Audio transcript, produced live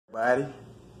everybody.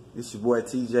 This your boy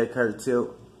TJ Kurt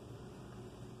Tilt.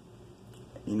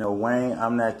 You know, Wayne,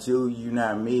 I'm not you, you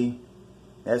not me.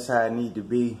 That's how I need to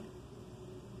be.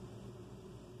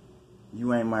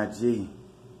 You ain't my G.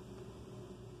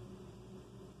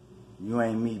 You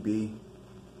ain't me, B.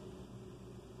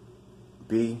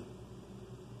 B.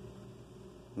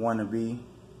 Wanna be.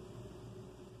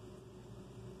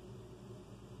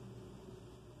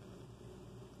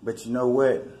 But you know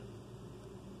what?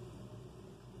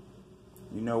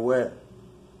 You know what?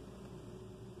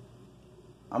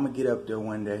 I'm gonna get up there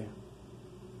one day.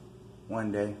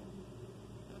 One day.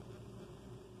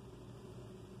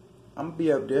 I'm gonna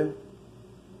be up there.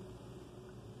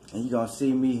 And you gonna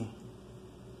see me.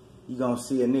 You gonna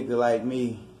see a nigga like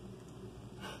me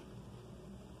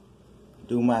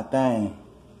do my thing.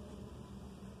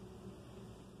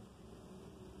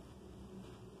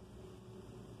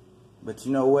 But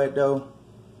you know what though?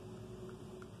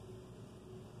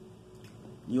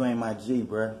 You ain't my G,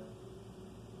 bruh.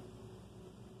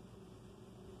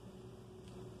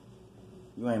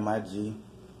 You ain't my G.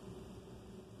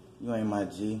 You ain't my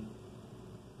G.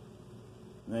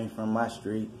 You ain't from my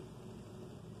street.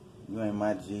 You ain't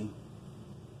my G.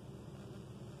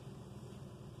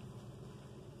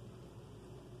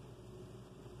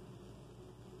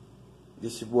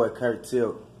 This your boy Kurt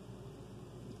Tilt.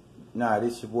 Nah,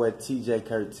 this your boy TJ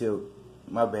Kurt Tilt.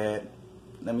 My bad.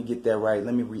 Let me get that right.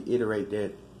 Let me reiterate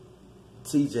that.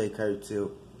 TJ Kurt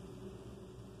Tilt.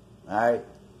 Alright?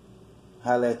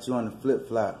 Holla at you on the flip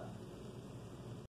flop.